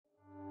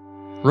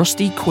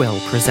Rusty Quill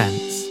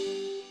presents.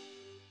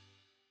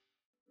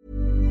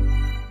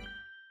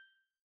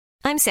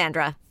 I'm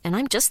Sandra, and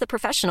I'm just the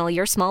professional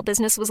your small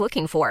business was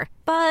looking for.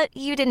 But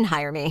you didn't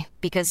hire me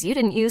because you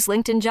didn't use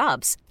LinkedIn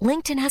Jobs.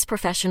 LinkedIn has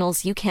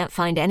professionals you can't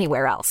find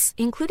anywhere else,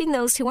 including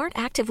those who aren't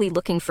actively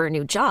looking for a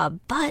new job,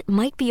 but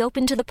might be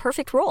open to the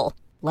perfect role,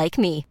 like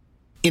me.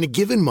 In a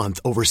given month,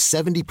 over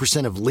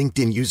 70% of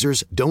LinkedIn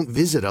users don't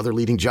visit other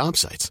leading job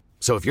sites.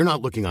 So if you're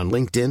not looking on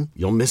LinkedIn,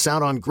 you'll miss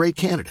out on great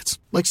candidates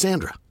like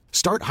Sandra.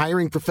 Start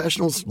hiring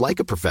professionals like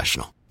a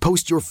professional.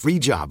 Post your free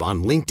job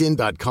on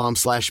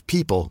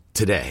linkedin.com/people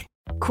today.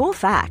 Cool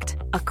fact,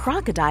 a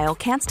crocodile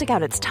can't stick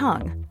out its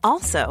tongue.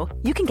 Also,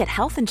 you can get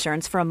health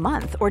insurance for a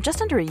month or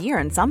just under a year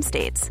in some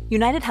states.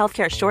 United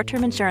Healthcare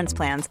short-term insurance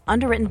plans,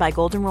 underwritten by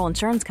Golden Rule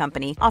Insurance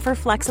Company, offer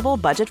flexible,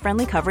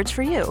 budget-friendly coverage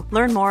for you.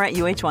 Learn more at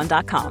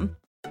uh1.com.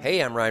 Hey,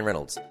 I'm Ryan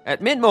Reynolds.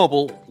 At Mint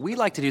Mobile, we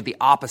like to do the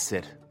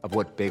opposite of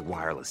what Big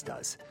Wireless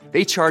does.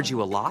 They charge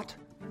you a lot,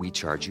 we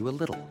charge you a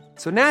little.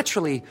 So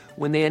naturally,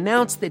 when they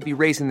announced they'd be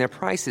raising their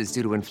prices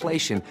due to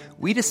inflation,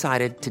 we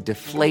decided to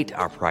deflate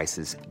our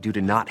prices due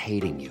to not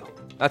hating you.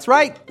 That's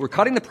right. We're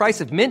cutting the price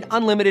of Mint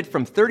Unlimited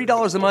from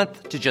 $30 a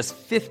month to just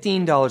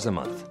 $15 a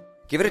month.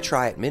 Give it a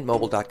try at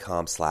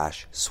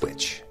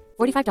mintmobile.com/switch.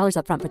 $45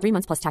 up front for 3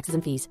 months plus taxes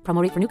and fees.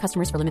 Promo rate for new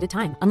customers for limited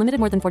time.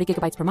 Unlimited more than 40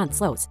 gigabytes per month.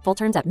 Slows full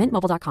terms at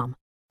mintmobile.com.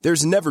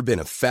 There's never been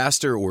a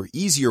faster or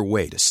easier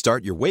way to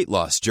start your weight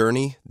loss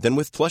journey than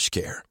with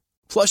PlushCare.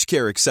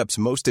 PlushCare accepts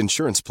most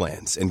insurance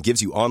plans and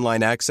gives you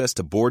online access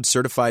to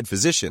board-certified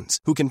physicians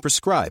who can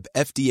prescribe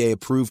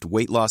FDA-approved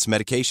weight loss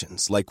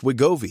medications like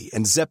Wegovy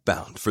and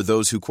Zepbound for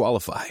those who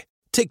qualify.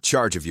 Take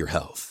charge of your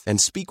health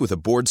and speak with a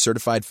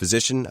board-certified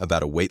physician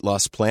about a weight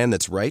loss plan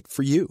that's right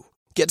for you.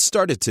 Get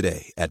started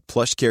today at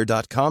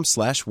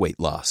plushcare.com/weight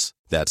loss.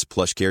 That's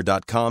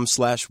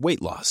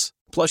plushcare.com/weight loss.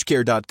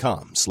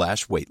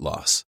 plushcare.com/weight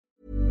loss.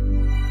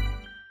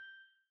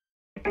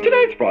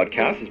 Tonight's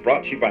broadcast is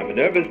brought to you by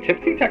Minerva's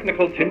Tipsy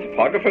Technical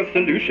Tintographer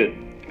Solution.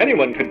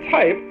 Anyone can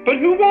type, but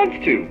who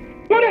wants to?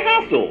 What a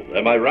hassle,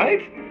 am I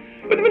right?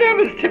 With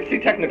Minerva's Tipsy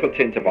Technical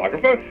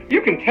Tintographer,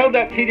 you can tell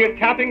that tedious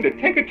tapping to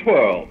take a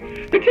twirl.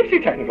 The Tipsy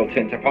Technical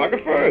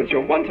Tintographer is your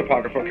one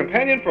topographer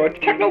companion for a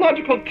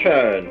technological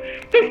turn.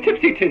 This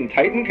Tipsy Tin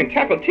Titan can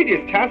tackle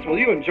tedious tasks while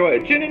you enjoy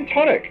a gin and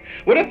tonic.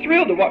 What a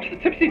thrill to watch the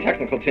Tipsy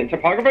Technical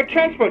Tintographer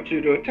transport you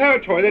to a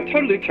territory that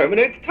totally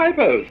terminates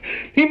typos.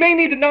 He may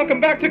need to knock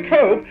him back to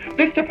cope.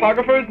 This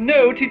topographer is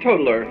no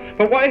teetotaler.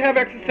 But why have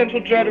existential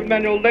dread of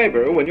manual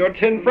labor when your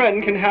tin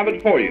friend can have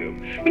it for you?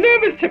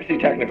 Minerva's Tipsy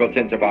Technical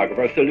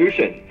Tintographer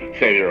Solution.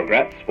 Save your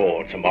regrets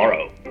for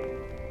tomorrow.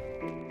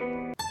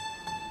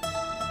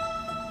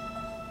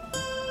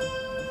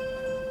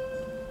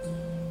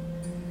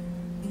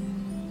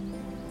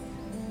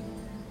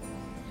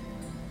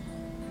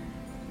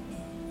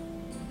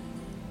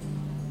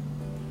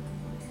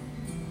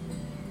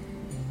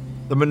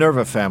 The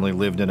Minerva family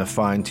lived in a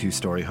fine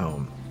two-story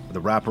home, with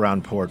a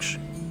wraparound porch,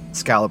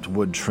 scalloped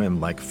wood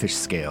trimmed like fish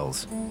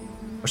scales,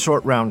 a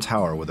short round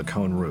tower with a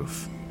cone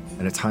roof,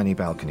 and a tiny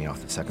balcony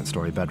off the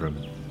second-story bedroom.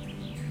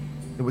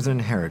 It was an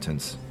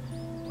inheritance,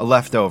 a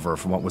leftover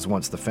from what was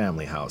once the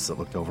family house that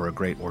looked over a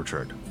great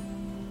orchard.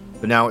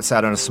 But now it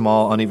sat on a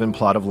small, uneven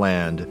plot of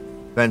land,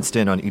 fenced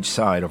in on each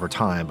side over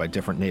time by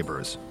different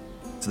neighbors,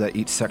 so that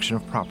each section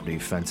of property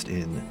fenced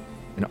in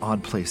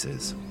odd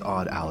places, with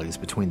odd alleys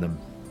between them.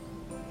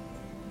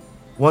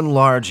 One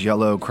large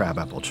yellow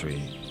crabapple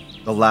tree,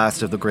 the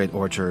last of the great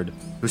orchard,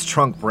 whose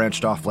trunk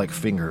branched off like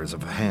fingers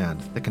of a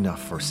hand thick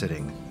enough for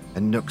sitting,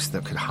 and nooks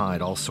that could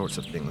hide all sorts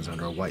of things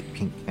under a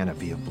white-pink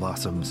canopy of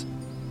blossoms.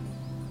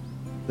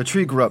 The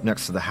tree grew up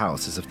next to the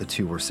house as if the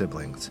two were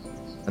siblings,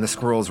 and the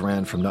squirrels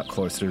ran from nut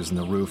cloisters in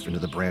the roof into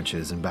the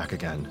branches and back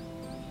again.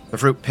 The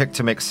fruit picked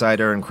to make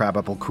cider and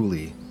crabapple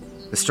coulis.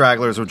 The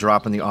stragglers would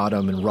drop in the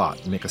autumn and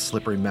rot and make a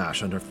slippery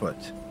mash underfoot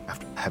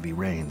after heavy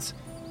rains.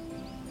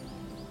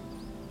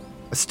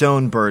 A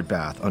stone bird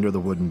bath under the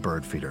wooden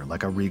bird feeder,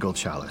 like a regal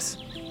chalice,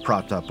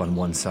 propped up on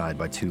one side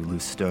by two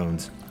loose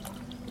stones.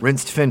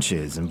 Rinsed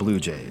finches and blue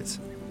jays,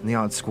 and the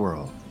odd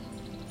squirrel.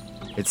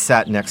 It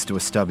sat next to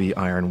a stubby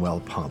iron well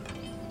pump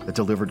that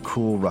delivered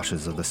cool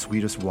rushes of the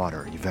sweetest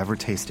water you've ever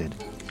tasted.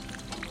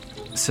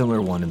 A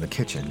similar one in the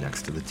kitchen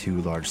next to the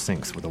two large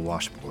sinks with a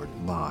washboard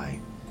and lye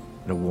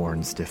and a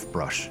worn, stiff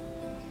brush.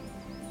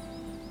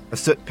 A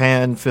soot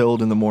pan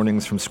filled in the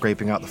mornings from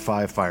scraping out the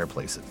 5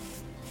 fireplaces.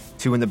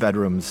 2 in the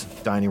bedrooms,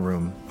 dining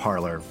room,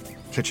 parlor,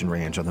 kitchen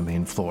range on the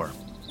main floor.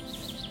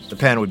 The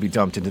pan would be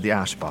dumped into the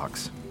ash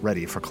box,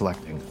 ready for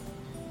collecting.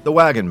 The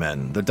wagon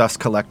men, the dust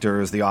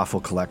collectors, the offal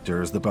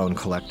collectors, the bone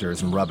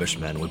collectors, and rubbish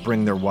men would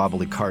bring their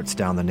wobbly carts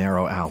down the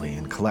narrow alley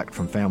and collect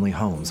from family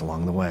homes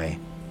along the way.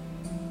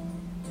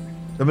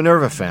 The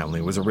Minerva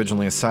family was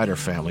originally a cider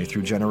family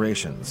through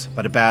generations,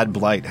 but a bad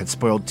blight had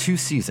spoiled 2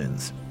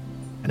 seasons,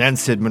 and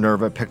Ensid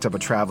Minerva picked up a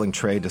traveling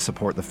trade to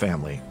support the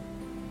family.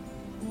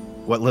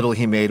 What little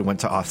he made went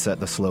to offset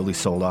the slowly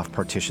sold-off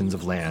partitions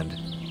of land,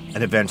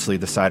 and eventually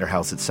the cider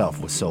house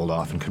itself was sold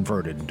off and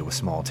converted into a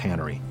small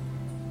tannery.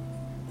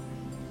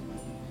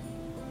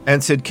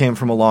 Ensid came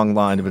from a long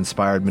line of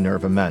inspired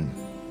Minerva men.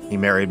 He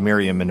married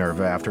Miriam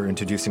Minerva after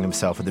introducing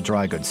himself at the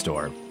dry goods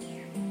store.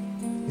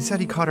 He said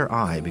he caught her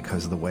eye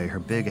because of the way her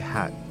big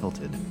hat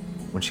tilted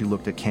when she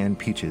looked at canned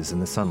peaches in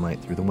the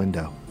sunlight through the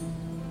window.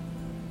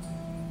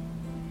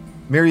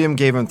 Miriam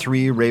gave him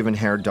 3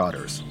 raven-haired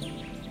daughters,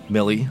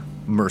 Millie,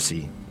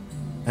 Mercy,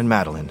 and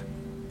Madeline,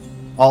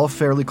 all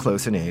fairly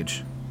close in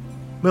age.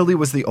 Millie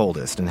was the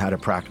oldest and had a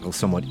practical,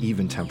 somewhat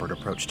even-tempered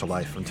approach to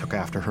life and took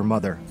after her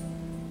mother.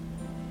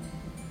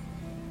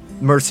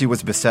 Mercy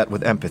was beset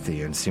with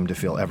empathy and seemed to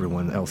feel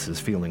everyone else's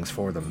feelings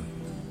for them.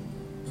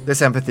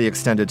 This empathy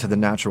extended to the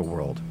natural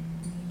world.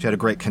 She had a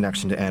great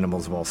connection to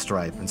animals of all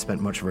stripe and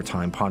spent much of her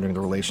time pondering the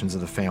relations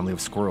of the family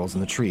of squirrels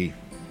in the tree,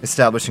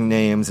 establishing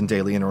names and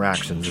daily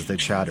interactions as they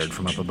chattered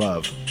from up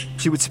above.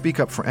 She would speak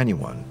up for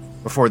anyone,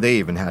 before they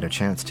even had a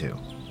chance to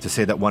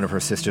say that one of her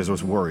sisters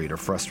was worried or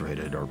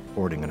frustrated or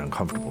hoarding an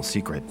uncomfortable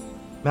secret.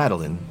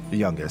 Madeline, the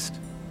youngest,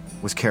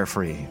 was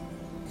carefree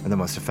and the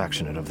most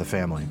affectionate of the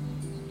family.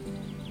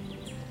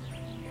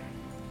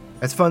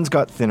 As funds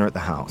got thinner at the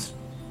house,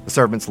 the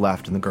servants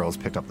left and the girls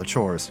picked up the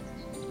chores.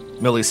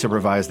 Millie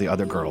supervised the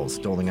other girls,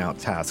 doling out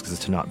tasks as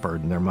to not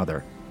burden their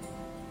mother,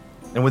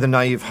 and with a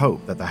naive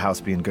hope that the house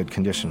be in good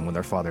condition when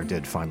their father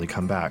did finally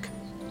come back.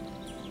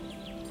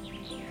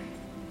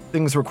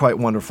 Things were quite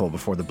wonderful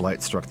before the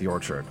blight struck the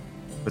orchard,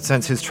 but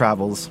since his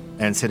travels,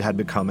 Ensid had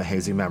become a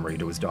hazy memory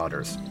to his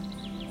daughters.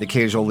 The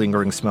occasional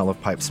lingering smell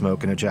of pipe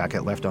smoke and a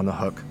jacket left on the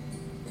hook,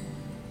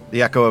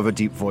 the echo of a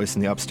deep voice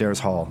in the upstairs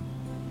hall,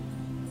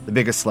 the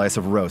biggest slice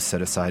of roast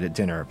set aside at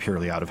dinner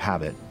purely out of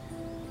habit.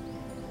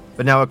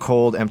 But now a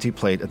cold, empty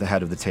plate at the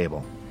head of the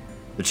table,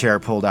 the chair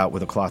pulled out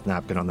with a cloth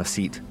napkin on the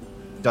seat,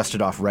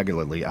 dusted off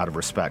regularly out of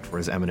respect for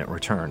his imminent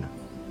return.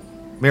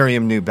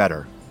 Miriam knew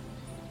better,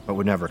 but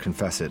would never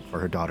confess it for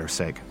her daughter's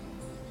sake.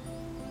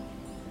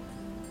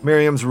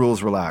 Miriam's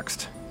rules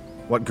relaxed.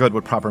 What good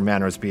would proper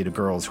manners be to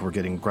girls who were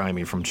getting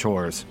grimy from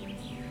chores?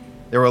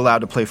 They were allowed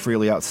to play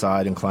freely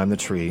outside and climb the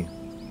tree,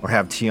 or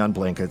have tea on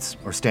blankets,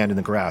 or stand in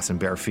the grass in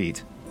bare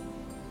feet.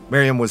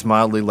 Miriam was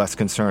mildly less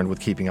concerned with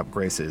keeping up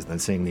graces than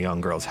seeing the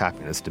young girl's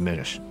happiness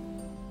diminish.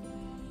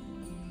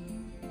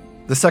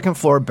 The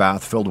second-floor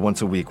bath filled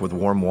once a week with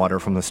warm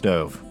water from the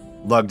stove.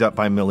 Lugged up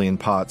by Millie in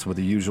pots with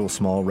the usual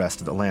small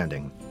rest at the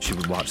landing, she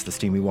would watch the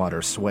steamy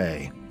water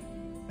sway,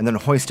 and then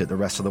hoist it the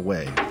rest of the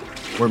way,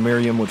 where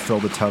Miriam would fill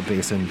the tub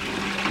basin,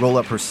 roll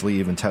up her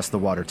sleeve, and test the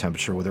water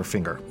temperature with her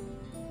finger.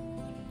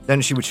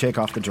 Then she would shake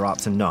off the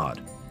drops and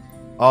nod.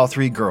 All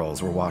 3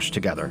 girls were washed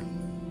together,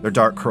 their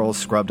dark curls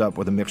scrubbed up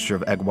with a mixture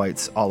of egg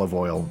whites, olive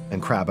oil,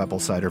 and crabapple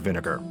cider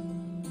vinegar.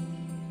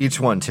 Each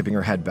one tipping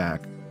her head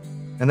back,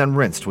 and then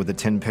rinsed with the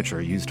tin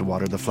pitcher used to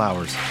water the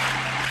flowers.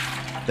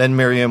 Then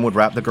Miriam would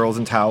wrap the girls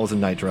in towels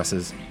and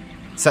nightdresses,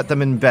 set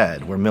them in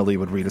bed where Millie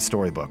would read a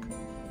storybook.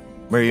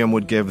 Miriam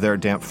would give their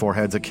damp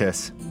foreheads a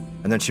kiss,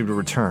 and then she would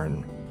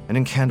return, and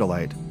in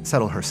candlelight,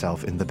 settle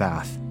herself in the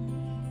bath.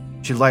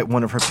 She'd light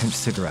one of her pinched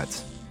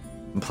cigarettes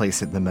and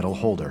place it in the metal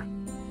holder,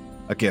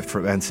 a gift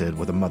from Ensid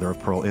with a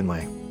mother-of-pearl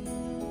inlay.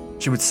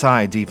 She would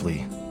sigh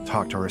deeply,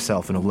 talk to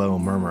herself in a low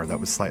murmur that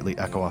would slightly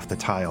echo off the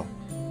tile,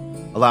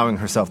 allowing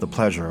herself the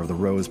pleasure of the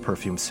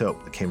rose-perfumed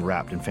soap that came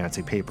wrapped in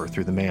fancy paper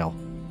through the mail.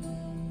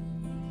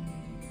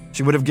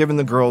 She would have given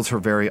the girls her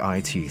very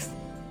eye teeth,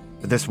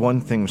 but this one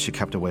thing she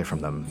kept away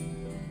from them.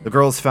 The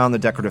girls found the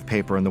decorative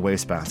paper in the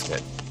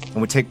wastebasket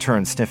and would take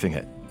turns sniffing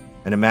it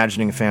and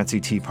imagining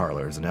fancy tea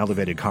parlors and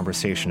elevated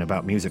conversation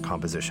about music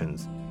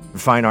compositions,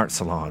 fine art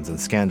salons, and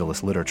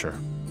scandalous literature.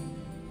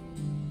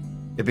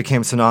 It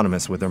became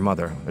synonymous with their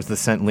mother as the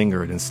scent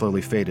lingered and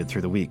slowly faded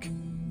through the week,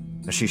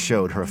 as she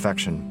showed her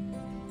affection,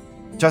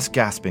 just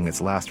gasping its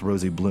last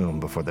rosy bloom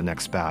before the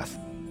next bath.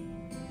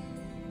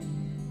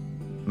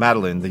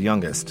 Madeline, the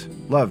youngest,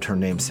 loved her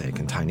namesake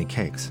and tiny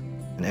cakes,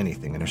 and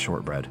anything in a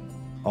shortbread.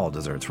 All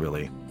desserts,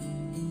 really.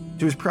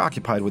 She was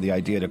preoccupied with the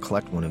idea to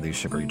collect one of these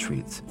sugary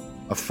treats,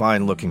 a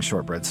fine-looking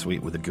shortbread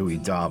sweet with a gooey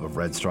daub of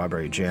red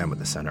strawberry jam at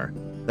the center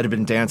that had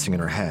been dancing in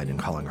her head and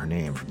calling her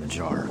name from the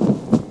jar.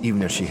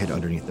 Even as she hid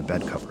underneath the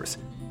bed covers,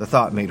 the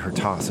thought made her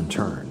toss and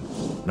turn,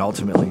 and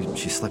ultimately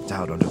she slipped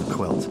out under the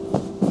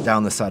quilt,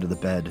 down the side of the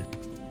bed,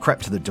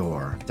 crept to the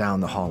door,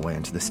 down the hallway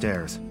and to the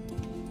stairs.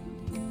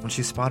 When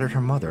she spotted her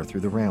mother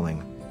through the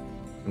railing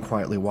and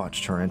quietly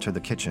watched her enter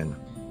the kitchen,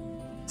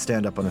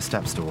 stand up on a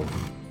step stool,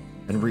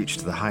 and reach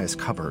to the highest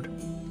cupboard.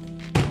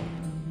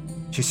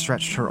 She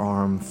stretched her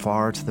arm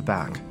far to the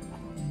back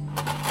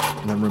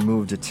and then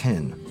removed a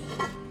tin.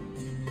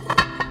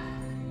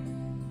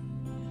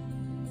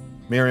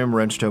 Miriam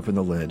wrenched open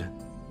the lid,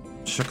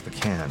 shook the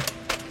can,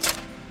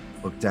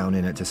 looked down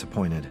in it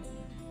disappointed.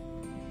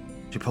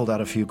 She pulled out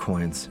a few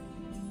coins,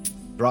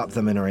 dropped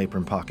them in her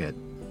apron pocket,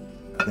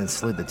 and then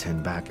slid the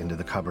tin back into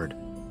the cupboard.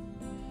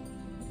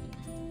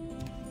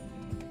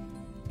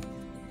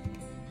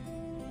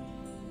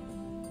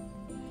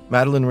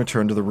 Madeline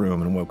returned to the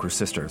room and woke her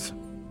sisters.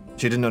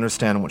 She didn't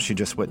understand what she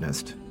just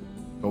witnessed,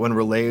 but when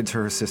relayed to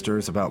her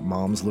sisters about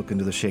Mom's look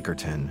into the shaker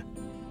tin,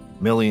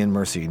 Millie and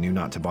Mercy knew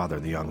not to bother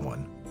the young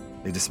one.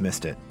 They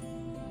dismissed it.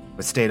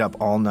 but stayed up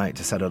all night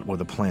to set out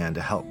with a plan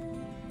to help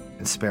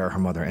and spare her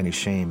mother any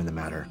shame in the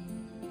matter.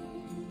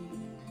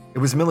 It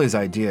was Millie's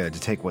idea to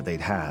take what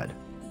they'd had,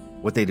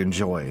 what they'd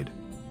enjoyed,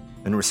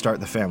 and restart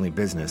the family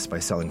business by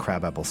selling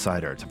crabapple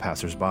cider to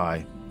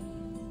passers-by.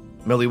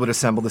 Millie would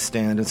assemble the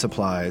stand and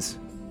supplies.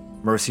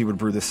 Mercy would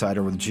brew the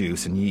cider with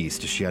juice and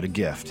yeast as she had a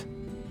gift.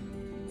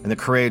 And the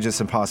courageous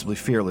and possibly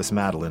fearless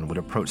Madeline would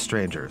approach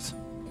strangers.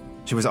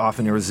 She was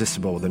often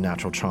irresistible with the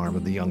natural charm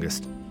of the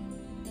youngest.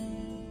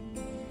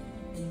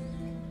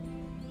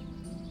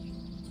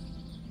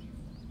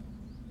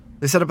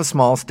 They set up a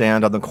small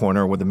stand on the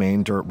corner where the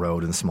main dirt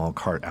road and small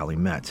cart alley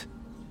met,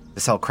 to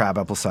sell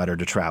crabapple cider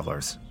to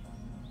travelers.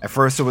 At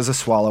first it was a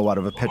swallow out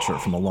of a pitcher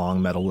from a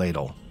long metal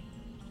ladle.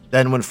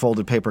 Then, when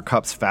folded paper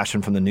cups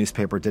fashioned from the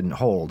newspaper didn't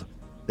hold,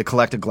 they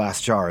collected glass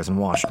jars and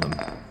washed them.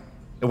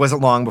 It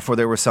wasn't long before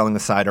they were selling the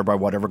cider by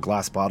whatever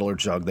glass bottle or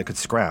jug they could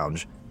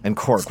scrounge, and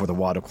cork with a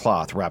wad of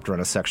cloth wrapped around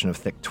a section of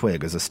thick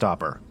twig as a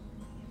stopper.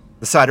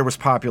 The cider was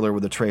popular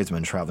with the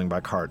tradesmen traveling by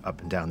cart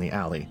up and down the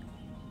alley.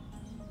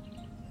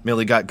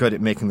 Millie got good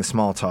at making the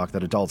small talk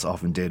that adults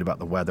often did about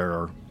the weather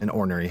or an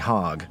ornery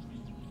hog.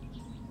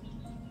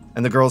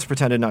 And the girls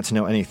pretended not to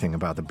know anything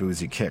about the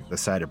boozy kick the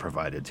cider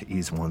provided to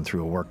ease one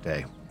through a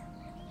workday.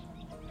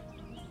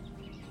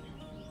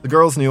 The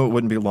girls knew it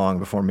wouldn't be long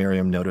before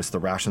Miriam noticed the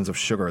rations of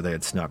sugar they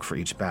had snuck for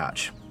each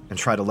batch, and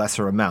tried a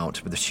lesser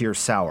amount, but the sheer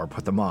sour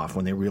put them off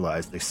when they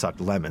realized they sucked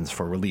lemons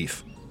for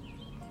relief.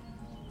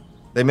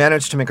 They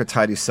managed to make a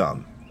tidy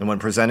sum, and when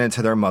presented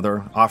to their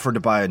mother, offered to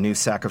buy a new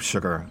sack of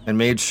sugar, and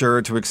made sure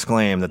to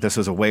exclaim that this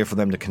was a way for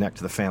them to connect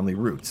to the family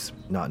roots,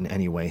 not in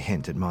any way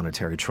hint at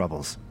monetary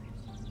troubles.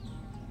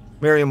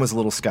 Miriam was a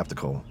little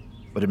skeptical,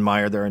 but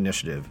admired their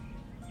initiative,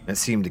 and it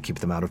seemed to keep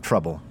them out of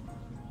trouble.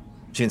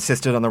 She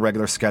insisted on the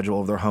regular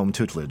schedule of their home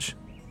tutelage,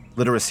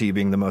 literacy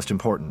being the most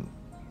important,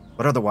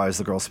 but otherwise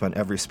the girls spent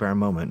every spare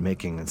moment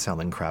making and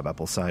selling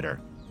crabapple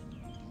cider.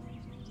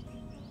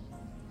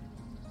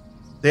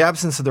 The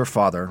absence of their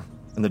father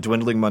and the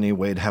dwindling money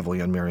weighed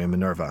heavily on Miriam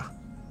Minerva.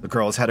 The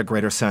girls had a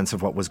greater sense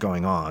of what was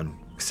going on,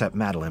 except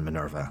Madeline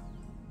Minerva.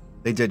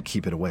 They did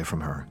keep it away from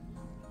her,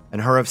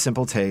 and her of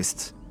simple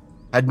tastes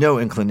had no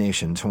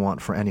inclination to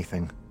want for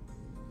anything.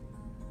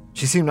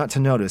 She seemed not to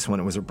notice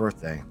when it was her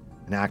birthday,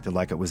 and acted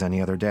like it was any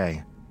other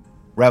day,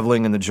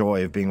 reveling in the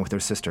joy of being with her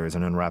sisters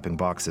and unwrapping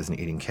boxes and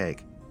eating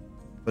cake,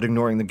 but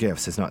ignoring the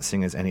gifts as not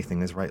seeing as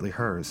anything as rightly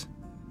hers,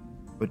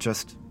 but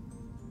just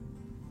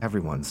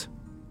everyone's.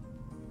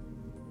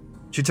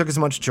 She took as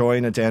much joy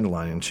in a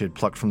dandelion she had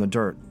plucked from the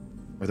dirt,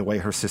 or the way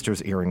her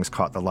sister's earrings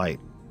caught the light,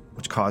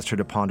 which caused her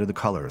to ponder the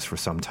colors for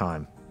some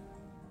time.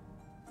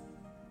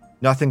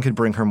 Nothing could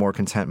bring her more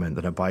contentment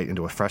than a bite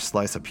into a fresh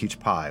slice of peach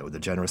pie with the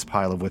generous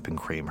pile of whipping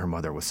cream her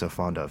mother was so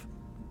fond of.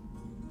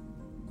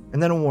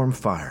 And then a warm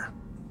fire,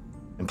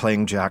 and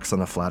playing jacks on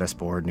the flattest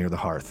board near the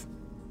hearth.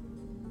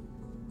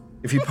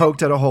 If you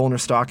poked at a hole in her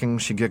stocking,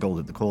 she giggled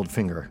at the cold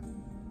finger.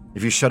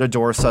 If you shut a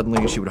door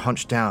suddenly, she would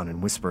hunch down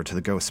and whisper to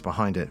the ghosts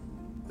behind it.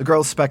 The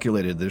girls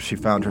speculated that if she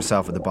found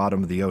herself at the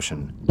bottom of the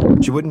ocean,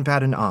 she wouldn't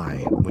bat an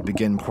eye and would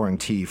begin pouring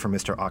tea for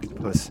Mr.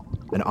 Octopus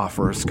and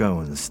offer her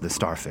scones to the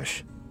starfish.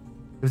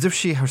 It was as if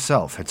she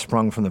herself had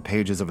sprung from the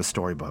pages of a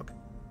storybook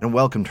and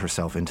welcomed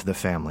herself into the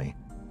family.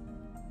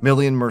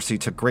 Millie and Mercy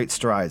took great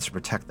strides to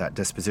protect that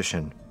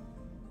disposition,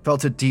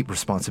 felt a deep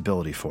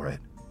responsibility for it.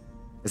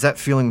 As that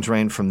feeling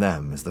drained from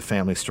them as the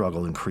family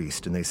struggle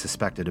increased and they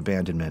suspected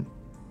abandonment.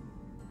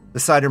 The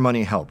cider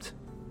money helped,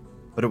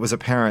 but it was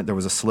apparent there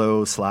was a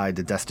slow slide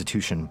to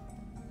destitution.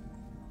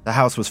 The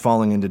house was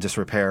falling into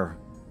disrepair.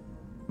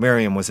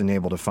 Miriam was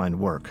unable to find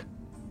work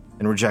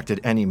and rejected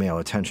any male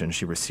attention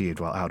she received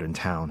while out in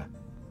town.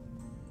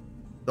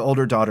 The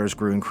older daughters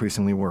grew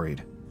increasingly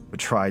worried, but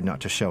tried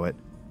not to show it,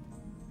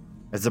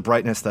 as the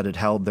brightness that had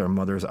held their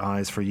mother's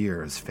eyes for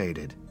years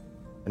faded,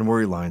 and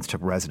worry lines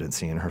took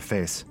residency in her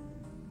face.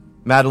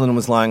 Madeline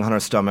was lying on her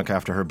stomach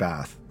after her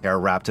bath, hair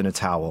wrapped in a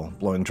towel,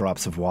 blowing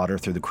drops of water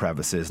through the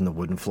crevices in the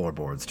wooden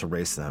floorboards to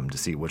race them to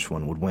see which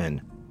one would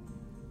win,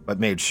 but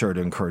made sure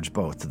to encourage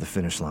both to the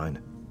finish line.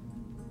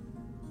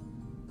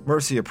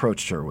 Mercy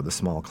approached her with a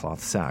small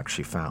cloth sack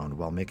she found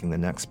while making the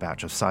next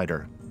batch of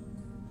cider.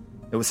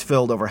 It was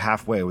filled over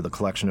halfway with a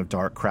collection of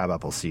dark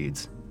crabapple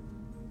seeds.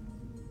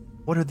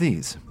 "What are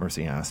these?"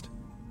 Mercy asked.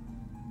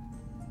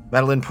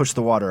 Madeline pushed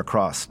the water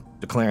across,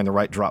 declaring the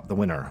right drop the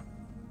winner.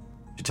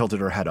 She tilted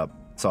her head up,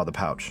 saw the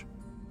pouch,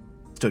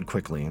 stood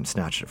quickly and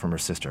snatched it from her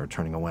sister,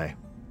 turning away.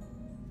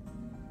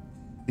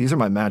 "These are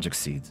my magic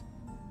seeds.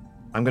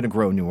 I'm going to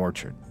grow a new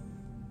orchard."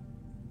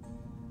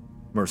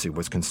 Mercy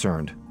was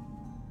concerned.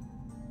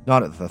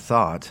 Not at the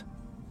thought,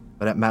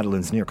 but at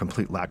Madeline's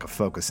near-complete lack of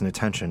focus and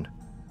attention.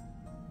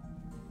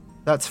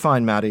 "That's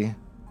fine, Maddie."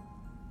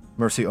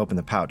 Mercy opened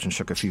the pouch and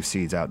shook a few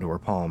seeds out into her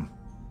palm.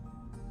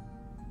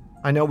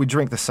 "I know we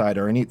drink the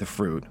cider and eat the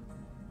fruit,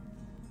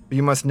 but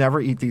you must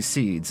never eat these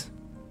seeds.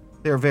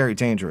 They are very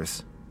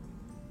dangerous.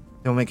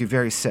 They will make you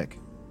very sick.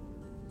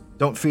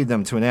 Don't feed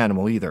them to an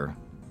animal either.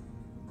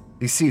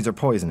 These seeds are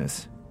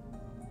poisonous."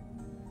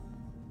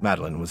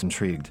 Madeline was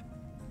intrigued.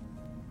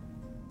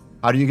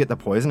 How do you get the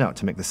poison out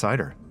to make the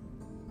cider?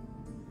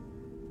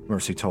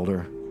 Mercy told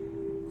her,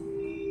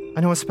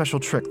 I know a special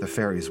trick the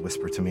fairies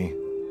whisper to me.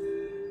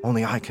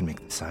 Only I can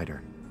make the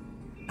cider.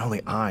 And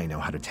only I know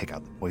how to take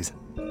out the poison.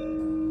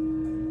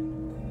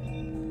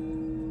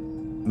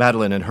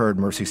 Madeline had heard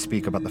Mercy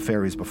speak about the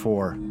fairies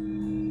before.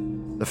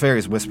 The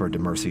fairies whispered to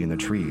Mercy in the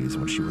trees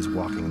when she was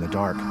walking in the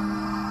dark,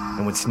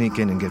 and would sneak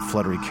in and give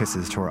fluttery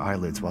kisses to her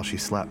eyelids while she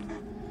slept.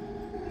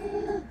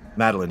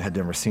 Madeline had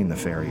never seen the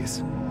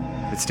fairies,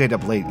 but stayed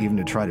up late even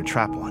to try to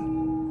trap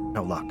one.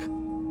 No luck.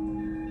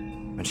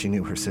 And she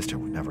knew her sister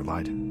would never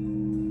lie to her.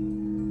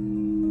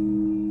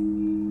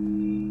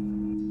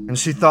 And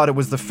she thought it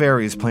was the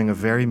fairies playing a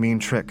very mean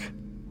trick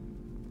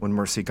when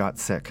Mercy got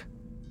sick.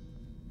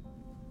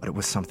 But it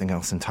was something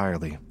else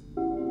entirely.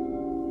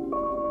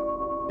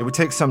 It would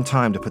take some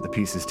time to put the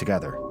pieces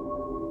together.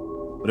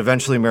 But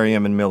eventually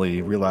Miriam and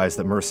Millie realized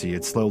that Mercy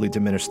had slowly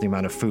diminished the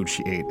amount of food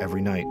she ate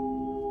every night,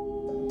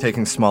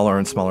 taking smaller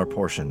and smaller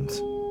portions,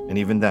 and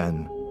even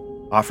then,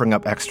 offering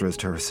up extras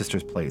to her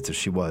sister's plates as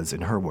she was,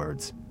 in her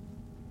words,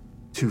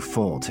 too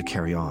full to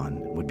carry on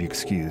and would be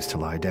excused to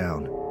lie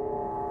down.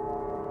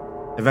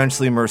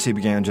 Eventually, Mercy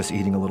began just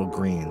eating a little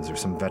greens or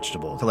some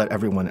vegetables to let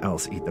everyone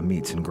else eat the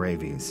meats and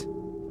gravies.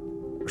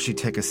 Or she'd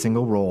take a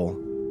single roll,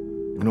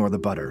 ignore the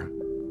butter,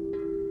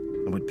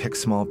 and would pick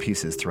small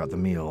pieces throughout the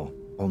meal,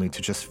 only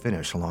to just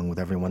finish along with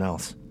everyone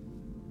else.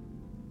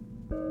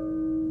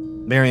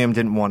 Miriam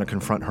didn't want to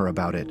confront her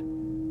about it.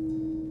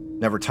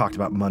 Never talked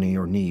about money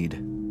or need,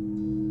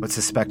 but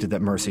suspected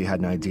that Mercy had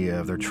an idea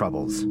of their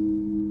troubles.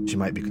 She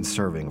might be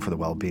conserving for the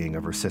well-being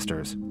of her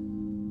sisters.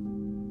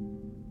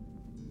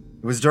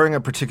 It was during a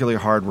particularly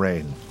hard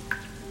rain,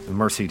 and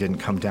Mercy didn't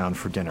come down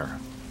for dinner,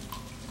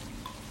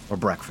 or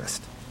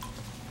breakfast,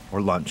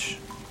 or lunch,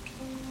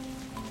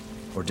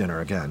 or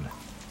dinner again.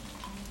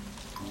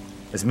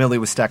 As Millie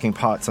was stacking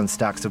pots on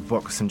stacks of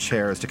books and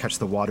chairs to catch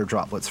the water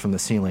droplets from the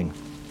ceiling,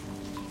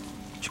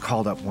 she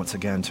called up once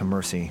again to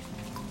Mercy,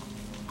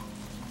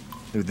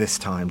 who this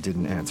time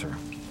didn't answer.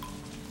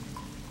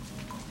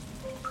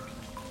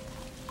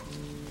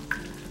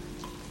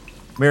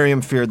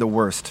 Miriam feared the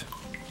worst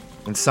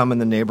and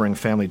summoned the neighboring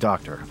family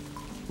doctor,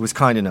 who was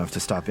kind enough to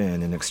stop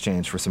in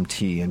exchange for some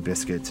tea and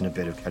biscuits and a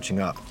bit of catching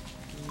up.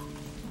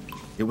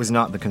 It was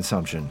not the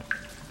consumption,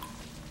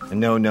 and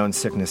no known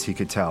sickness he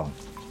could tell.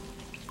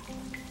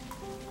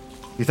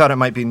 He thought it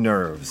might be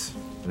nerves,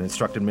 and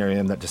instructed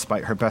Miriam that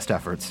despite her best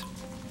efforts,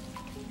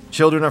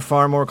 children are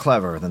far more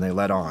clever than they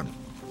let on,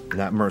 and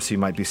that Mercy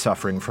might be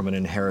suffering from an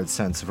inherent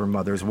sense of her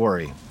mother's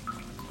worry.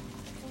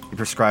 He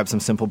prescribed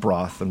some simple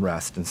broth and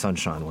rest and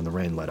sunshine when the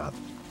rain let up.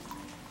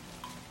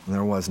 And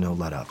there was no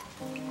let up.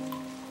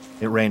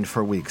 It rained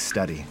for weeks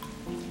steady.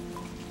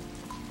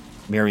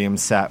 Miriam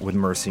sat with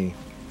Mercy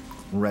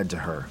and read to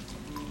her.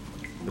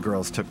 The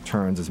girls took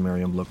turns as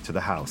Miriam looked to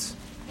the house.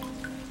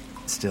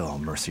 Still,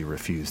 Mercy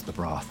refused the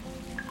broth.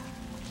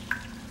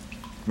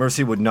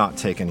 Mercy would not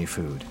take any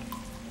food,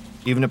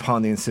 even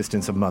upon the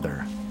insistence of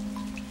Mother.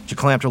 She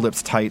clamped her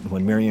lips tight, and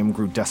when Miriam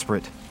grew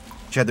desperate,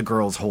 she had the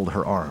girls hold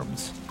her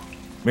arms.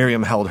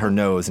 Miriam held her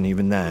nose, and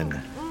even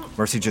then,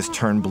 Mercy just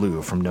turned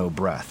blue from no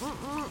breath.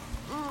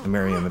 And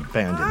Miriam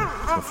abandoned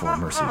it before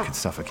Mercy could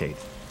suffocate.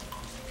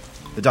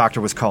 The doctor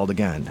was called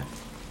again,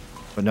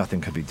 but nothing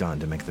could be done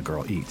to make the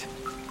girl eat.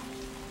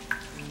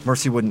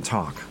 Mercy wouldn't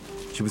talk.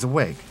 She was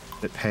awake,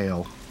 a bit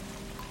pale,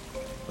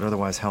 but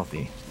otherwise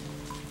healthy.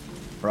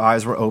 Her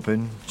eyes were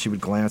open. She would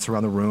glance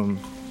around the room,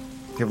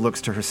 give looks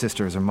to her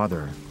sisters or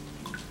mother,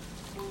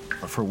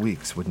 but for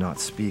weeks would not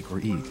speak or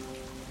eat.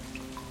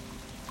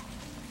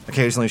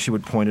 Occasionally she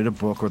would point at a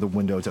book or the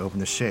window to open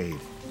the shade,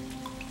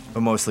 but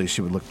mostly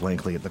she would look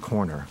blankly at the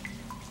corner,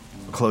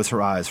 or close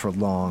her eyes for a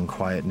long,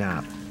 quiet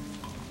nap.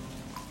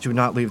 She would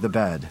not leave the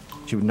bed.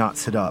 She would not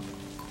sit up.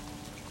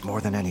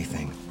 More than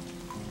anything,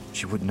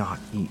 she would not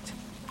eat.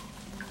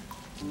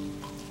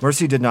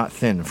 Mercy did not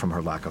thin from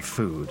her lack of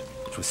food,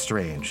 which was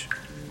strange.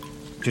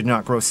 She did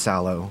not grow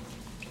sallow,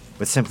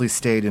 but simply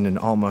stayed in an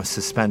almost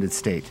suspended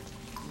state.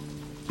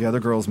 The other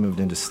girls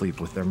moved into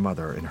sleep with their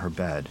mother in her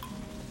bed,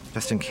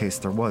 just in case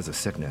there was a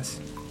sickness,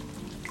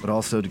 but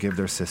also to give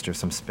their sister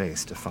some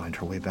space to find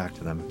her way back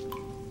to them.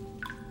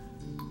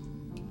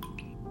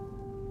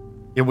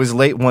 It was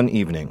late one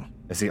evening,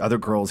 as the other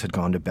girls had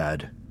gone to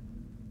bed.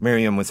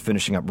 Miriam was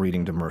finishing up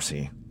reading to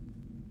Mercy.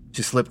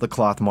 She slipped the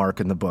cloth mark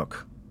in the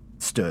book,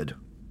 stood,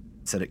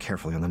 set it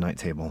carefully on the night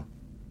table.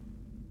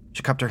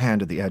 She cupped her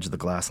hand at the edge of the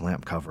glass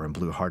lamp cover and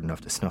blew hard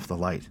enough to snuff the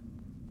light,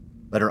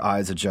 let her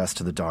eyes adjust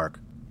to the dark,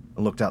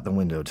 and looked out the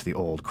window to the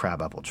old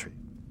crabapple tree.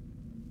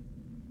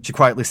 She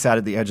quietly sat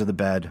at the edge of the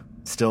bed,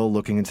 still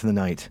looking into the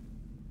night,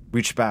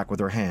 reached back with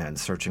her hand,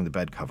 searching the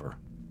bed cover,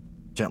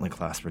 gently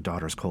clasped her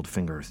daughter's cold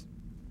fingers.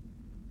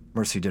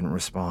 Mercy didn't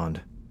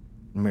respond,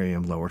 and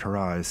Miriam lowered her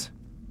eyes.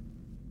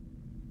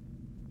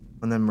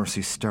 And then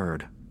Mercy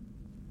stirred,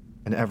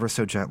 and ever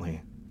so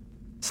gently,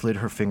 slid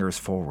her fingers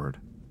forward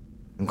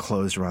and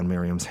closed around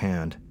Miriam's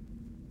hand.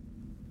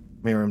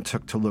 Miriam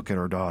took to look at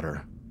her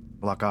daughter,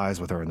 lock eyes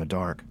with her in the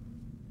dark.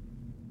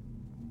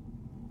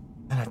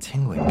 and a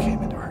tingling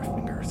came into her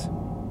fingers.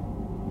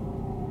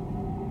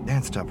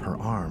 Danced up her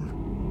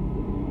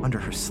arm, under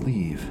her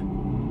sleeve,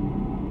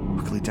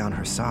 quickly down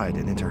her side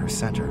and into her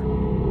center,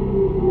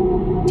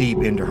 deep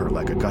into her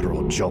like a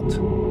guttural jolt.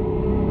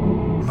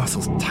 Her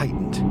muscles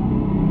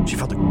tightened. She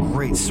felt a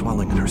great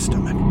swelling in her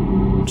stomach,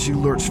 and she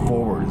lurched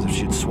forward as if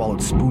she had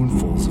swallowed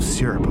spoonfuls of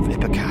syrup of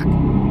ipecac.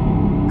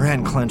 Her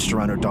hand clenched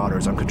around her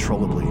daughter's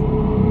uncontrollably.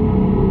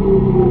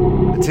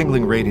 The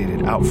tingling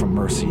radiated out from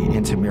Mercy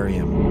into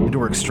Miriam, into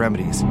her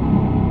extremities.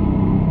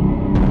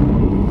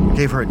 It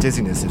gave her a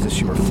dizziness as if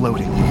she were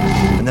floating,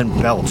 and then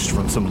belched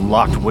from some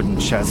locked wooden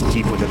chest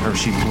deep within her.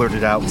 She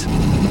blurted out,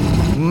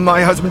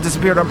 "My husband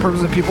disappeared on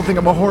purpose and people think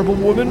I'm a horrible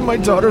woman. My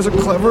daughters are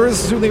clever. As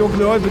soon as they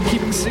know I've been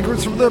keeping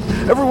secrets from them.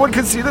 Everyone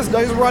can see this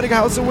nice rotting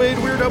house away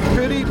and weird out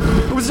pity.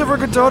 I was never a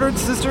good daughter and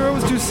sister. I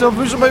was too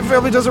selfish and my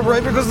family does it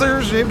right because they're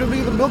ashamed of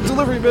me. The milk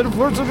delivery man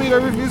flirts with me and I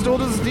refuse to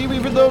hold his steam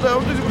even though now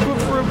I'm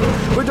good for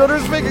him. My daughter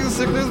is faking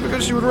sickness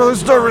because she would rather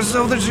starve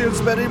herself than she would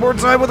spend any more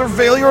time with her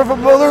failure of a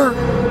mother."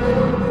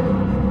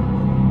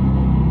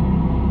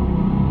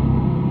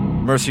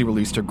 Mercy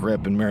released her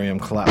grip and Miriam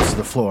collapsed to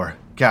the floor,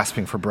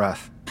 gasping for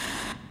breath,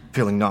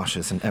 feeling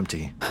nauseous and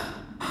empty.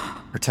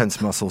 Her tense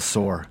muscles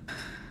sore.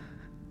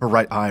 Her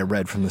right eye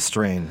red from the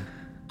strain,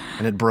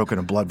 and had broken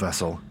a blood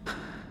vessel,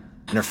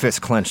 and her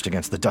fist clenched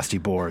against the dusty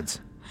boards.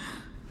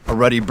 A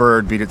ruddy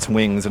bird beat its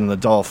wings, and the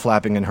dull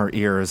flapping in her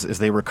ears as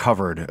they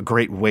recovered, a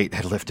great weight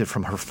had lifted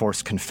from her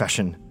forced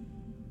confession.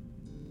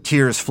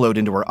 Tears flowed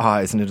into her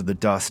eyes and into the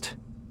dust.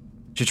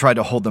 She tried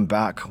to hold them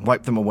back,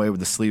 wipe them away with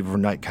the sleeve of her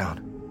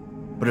nightgown.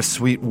 But a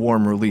sweet,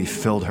 warm relief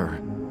filled her,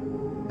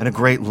 and a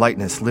great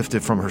lightness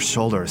lifted from her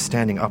shoulders,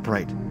 standing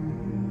upright.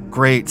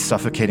 Great,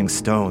 suffocating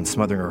stone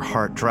smothering her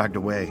heart dragged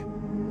away.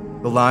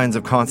 The lines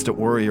of constant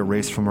worry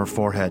erased from her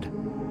forehead.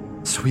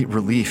 Sweet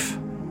relief.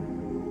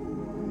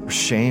 Her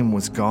shame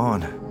was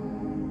gone.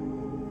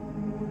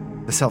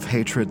 The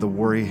self-hatred, the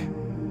worry,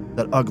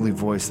 that ugly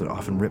voice that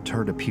often ripped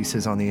her to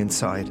pieces on the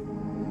inside,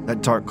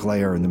 that dark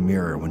glare in the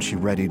mirror when she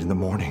readied in the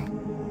morning.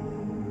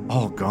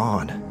 All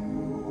gone.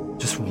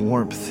 Just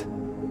warmth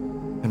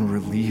and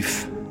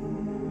relief.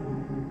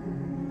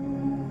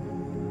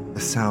 The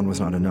sound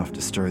was not enough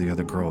to stir the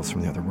other girls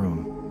from the other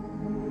room.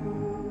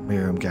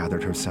 Miriam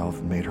gathered herself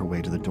and made her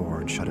way to the door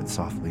and shut it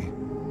softly.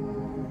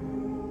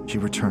 She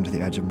returned to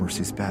the edge of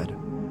Mercy's bed,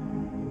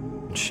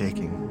 and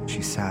shaking,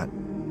 she sat.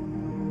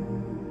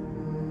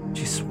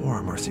 She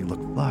swore Mercy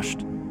looked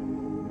flushed,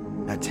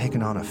 and had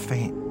taken on a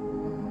faint,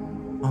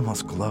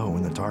 almost glow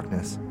in the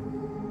darkness.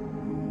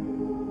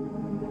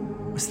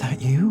 "Was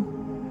that you?"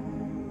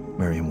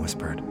 Miriam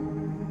whispered.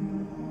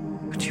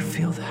 "Could you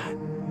feel that?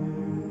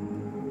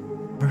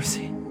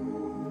 Mercy.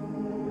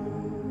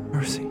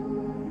 Mercy.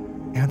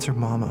 Answer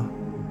Mama."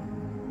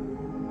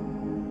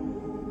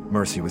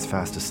 Mercy was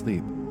fast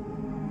asleep.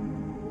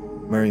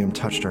 Miriam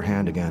touched her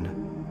hand again.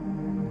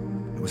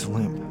 It was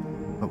limp,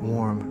 but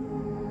warm.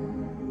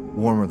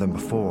 Warmer than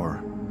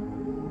before.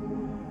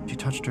 She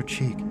touched her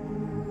cheek.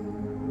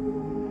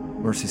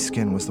 Mercy's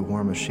skin was the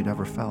warmest she'd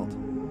ever felt.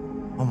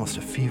 Almost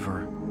a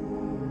fever.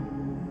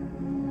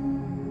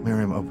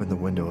 Miriam opened the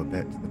window a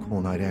bit to the cool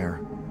night air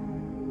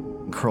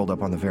and curled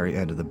up on the very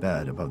end of the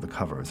bed above the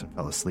covers and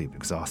fell asleep,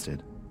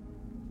 exhausted.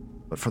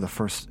 But for the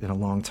first in a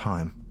long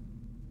time,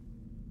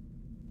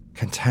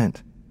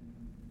 content.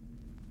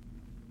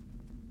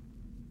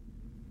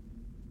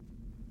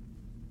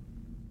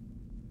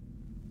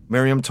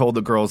 Miriam told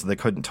the girls that they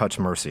couldn't touch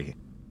Mercy,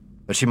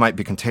 that she might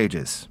be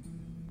contagious,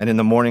 and in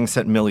the morning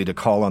sent Millie to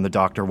call on the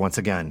doctor once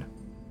again.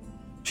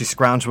 She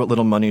scrounged what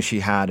little money she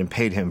had and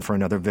paid him for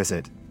another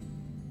visit.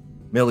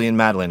 Millie and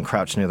Madeline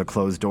crouched near the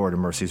closed door to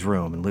Mercy's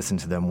room and listened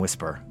to them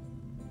whisper.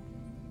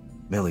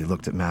 Millie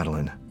looked at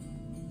Madeline.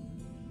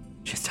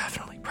 "She's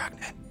definitely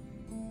pregnant."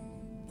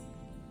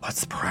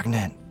 "What's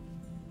pregnant?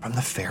 From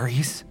the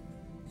fairies?"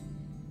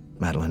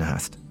 Madeline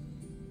asked.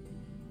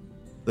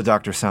 The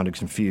doctor sounded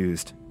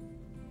confused.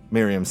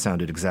 Miriam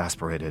sounded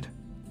exasperated.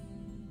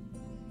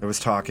 There was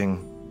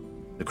talking,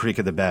 the creak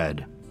of the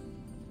bed,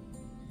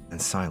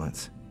 and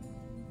silence.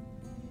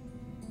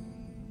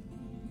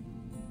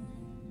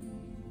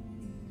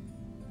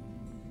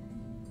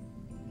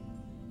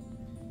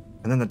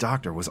 And then the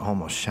doctor was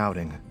almost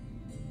shouting.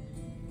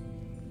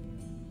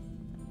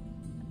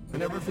 "I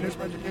never finished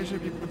my education.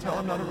 People could tell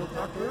I'm not a real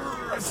doctor.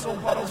 I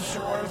sold bottles of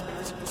sugar wires, but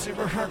it's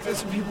consumer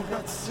practice, and people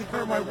got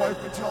sicker. My wife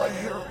could tell I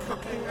hate her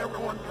cooking.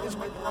 Everyone knows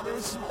my brother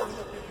is smarter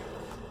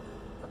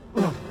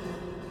than me."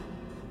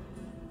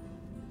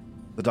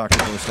 The doctor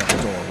burst out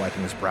the door,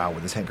 wiping his brow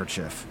with his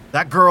handkerchief.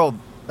 That girl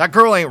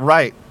ain't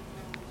right."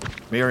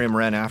 Miriam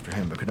ran after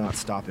him, but could not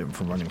stop him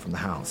from running from the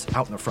house,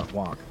 out in the front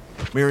walk.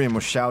 Miriam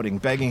was shouting,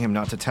 begging him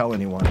not to tell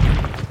anyone.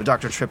 The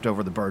doctor tripped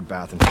over the bird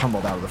bath and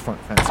tumbled out of the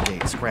front fence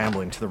gate,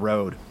 scrambling to the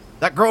road.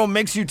 "That girl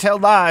makes you tell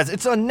lies.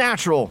 It's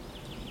unnatural."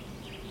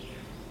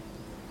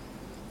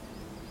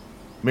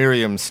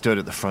 Miriam stood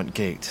at the front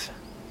gate,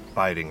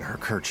 biting her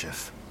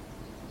kerchief.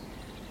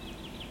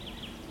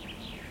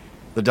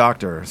 The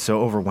doctor,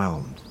 so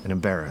overwhelmed and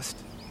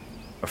embarrassed,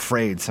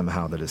 afraid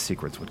somehow that his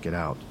secrets would get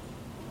out,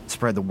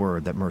 spread the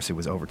word that Mercy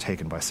was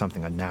overtaken by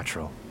something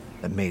unnatural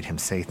that made him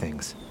say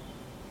things.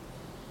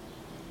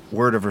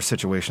 Word of her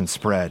situation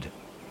spread,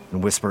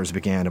 and whispers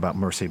began about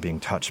Mercy being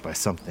touched by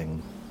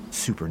something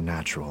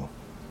supernatural.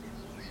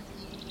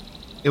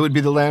 It would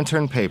be the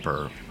lantern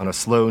paper on a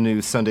slow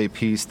news Sunday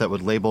piece that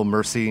would label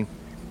Mercy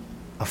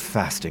a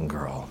fasting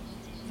girl.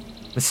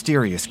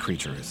 Mysterious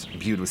creatures,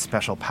 imbued with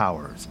special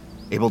powers,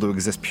 able to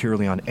exist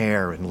purely on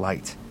air and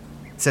light,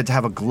 said to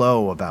have a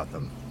glow about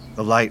them.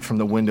 The light from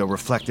the window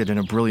reflected in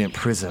a brilliant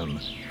prism.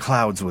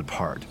 Clouds would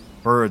part.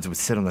 Birds would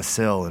sit on the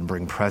sill and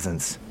bring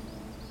presents.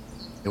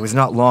 It was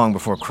not long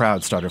before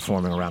crowds started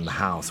forming around the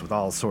house, with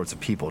all sorts of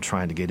people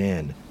trying to get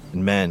in,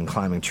 and men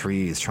climbing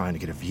trees trying to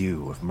get a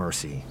view of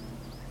Mercy.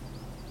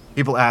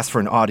 People asked for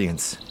an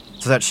audience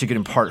so that she could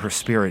impart her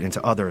spirit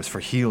into others for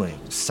healing,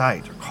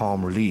 sight, or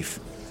calm relief.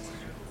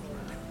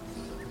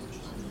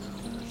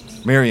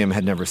 Miriam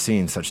had never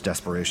seen such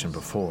desperation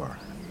before.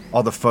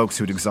 All the folks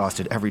who'd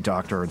exhausted every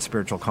doctor and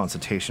spiritual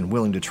consultation,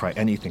 willing to try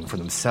anything for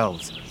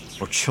themselves,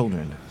 or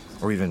children,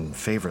 or even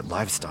favorite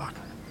livestock.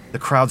 The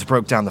crowds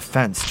broke down the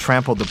fence,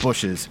 trampled the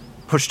bushes,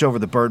 pushed over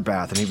the bird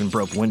bath, and even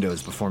broke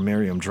windows before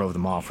Miriam drove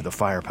them off with a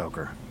fire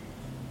poker.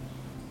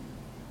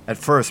 At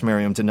first,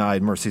 Miriam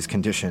denied Mercy's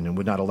condition and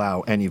would not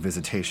allow any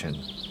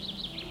visitation,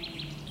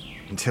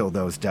 until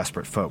those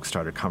desperate folks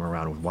started coming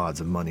around with wads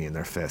of money in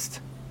their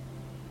fists.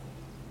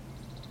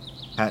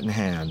 Hat in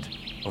hand,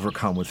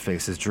 overcome with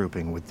faces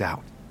drooping with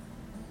doubt,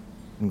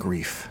 and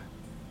grief,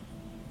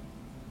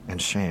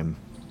 and shame.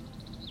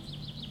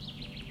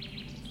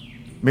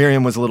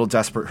 Miriam was a little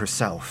desperate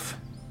herself,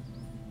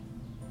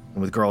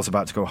 and with girls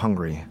about to go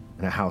hungry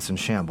and a house in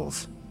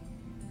shambles,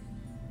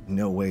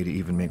 no way to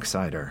even make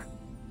cider.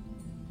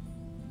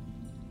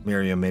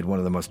 Miriam made one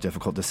of the most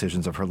difficult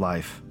decisions of her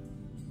life,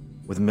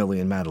 with Millie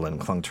and Madeline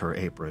clung to her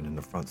apron in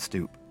the front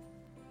stoop.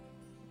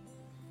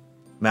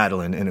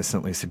 Madeline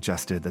innocently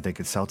suggested that they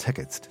could sell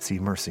tickets to see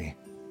Mercy.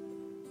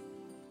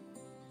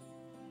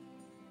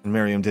 And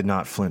Miriam did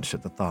not flinch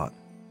at the thought.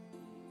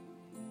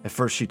 At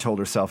first she told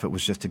herself it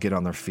was just to get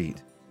on their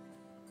feet,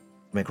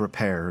 make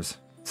repairs,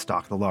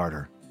 stock the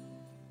larder.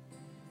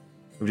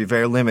 It would be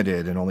very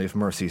limited, and only if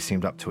Mercy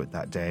seemed up to it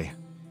that day.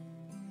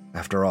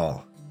 After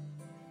all,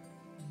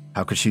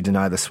 how could she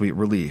deny the sweet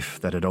relief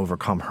that had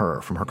overcome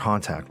her from her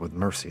contact with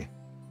Mercy?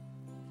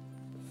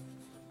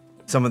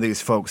 Some of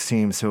these folks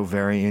seemed so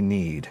very in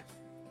need.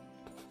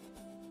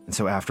 And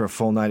so after a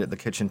full night at the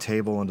kitchen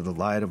table under the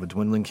light of a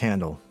dwindling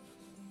candle,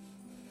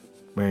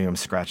 Miriam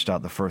scratched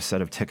out the first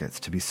set of tickets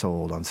to be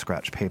sold on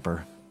scratch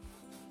paper.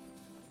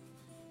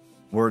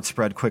 Word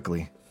spread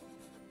quickly.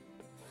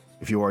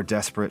 If you are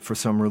desperate for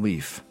some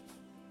relief,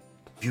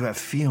 if you have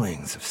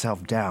feelings of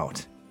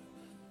self-doubt,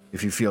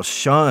 if you feel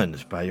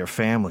shunned by your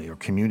family or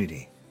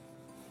community,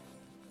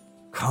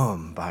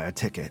 come buy a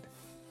ticket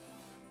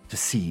to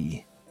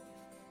see.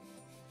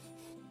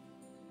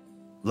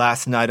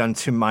 Last night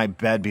unto my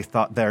bed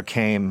bethought there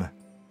came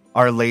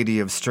Our Lady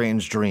of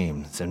Strange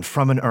Dreams, and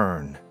from an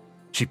urn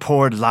she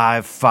poured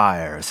live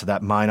fire, so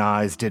that mine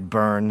eyes did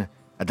burn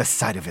at the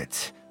sight of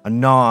it.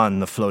 Anon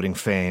the floating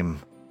fame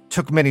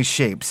took many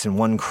shapes, and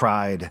one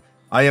cried,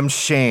 I am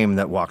shame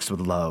that walks with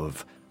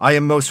love. I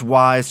am most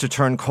wise to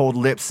turn cold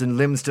lips and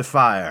limbs to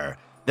fire.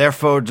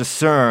 Therefore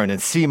discern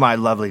and see my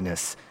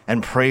loveliness,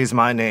 and praise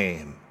my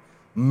name,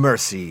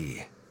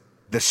 Mercy,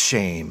 the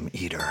Shame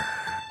Eater.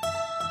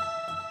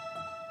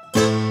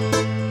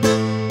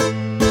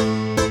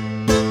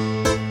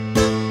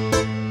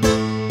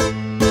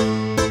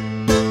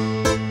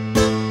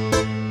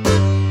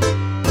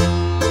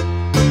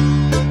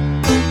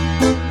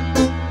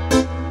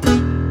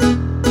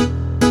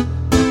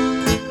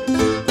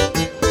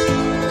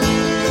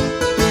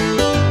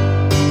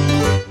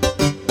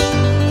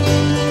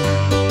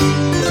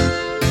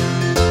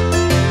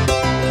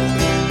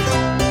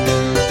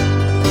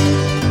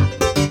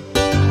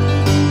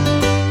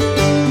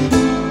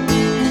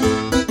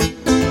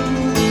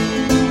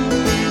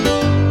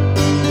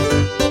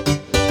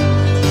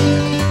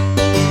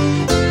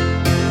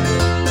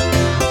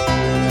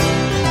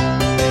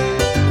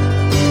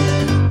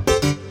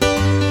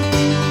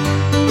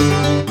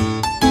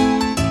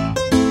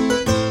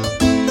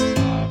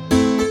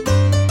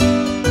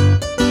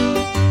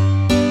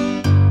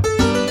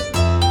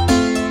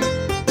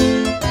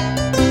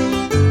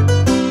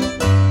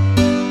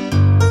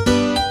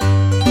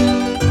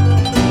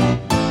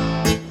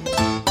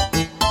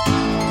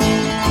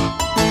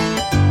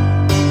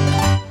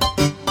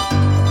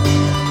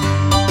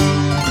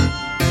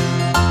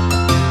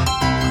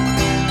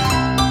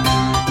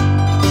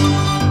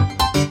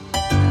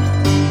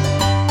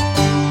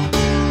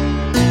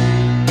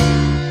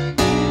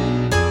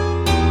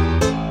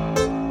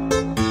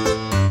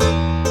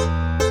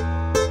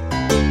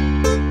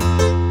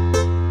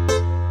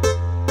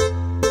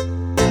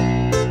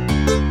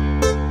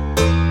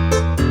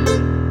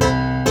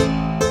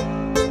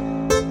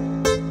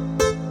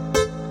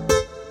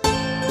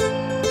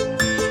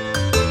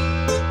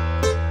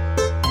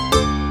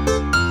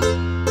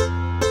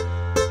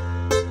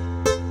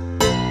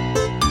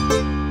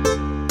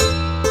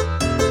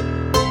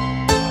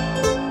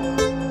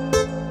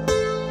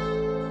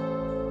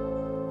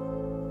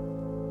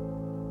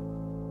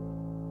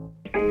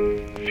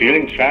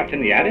 Feeling trapped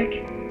in the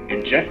attic?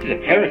 Ingested a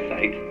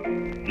parasite?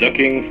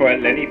 Looking for a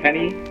Lenny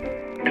Penny?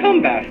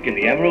 Come bask in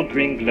the emerald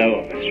green glow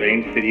of a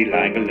strange city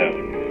lying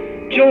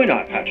alone. Join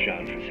our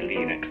Patreon for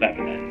Celine and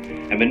Cleveland,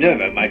 and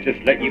Minerva might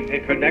just let you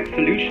pick her next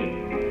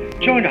solution.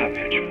 Join our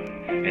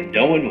Patreon, and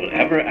no one will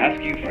ever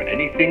ask you for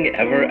anything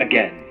ever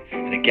again.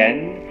 And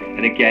again,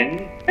 and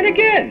again, and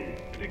again,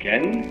 and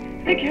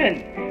again, and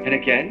again, and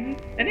again,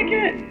 and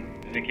again,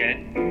 and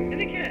again,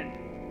 and again.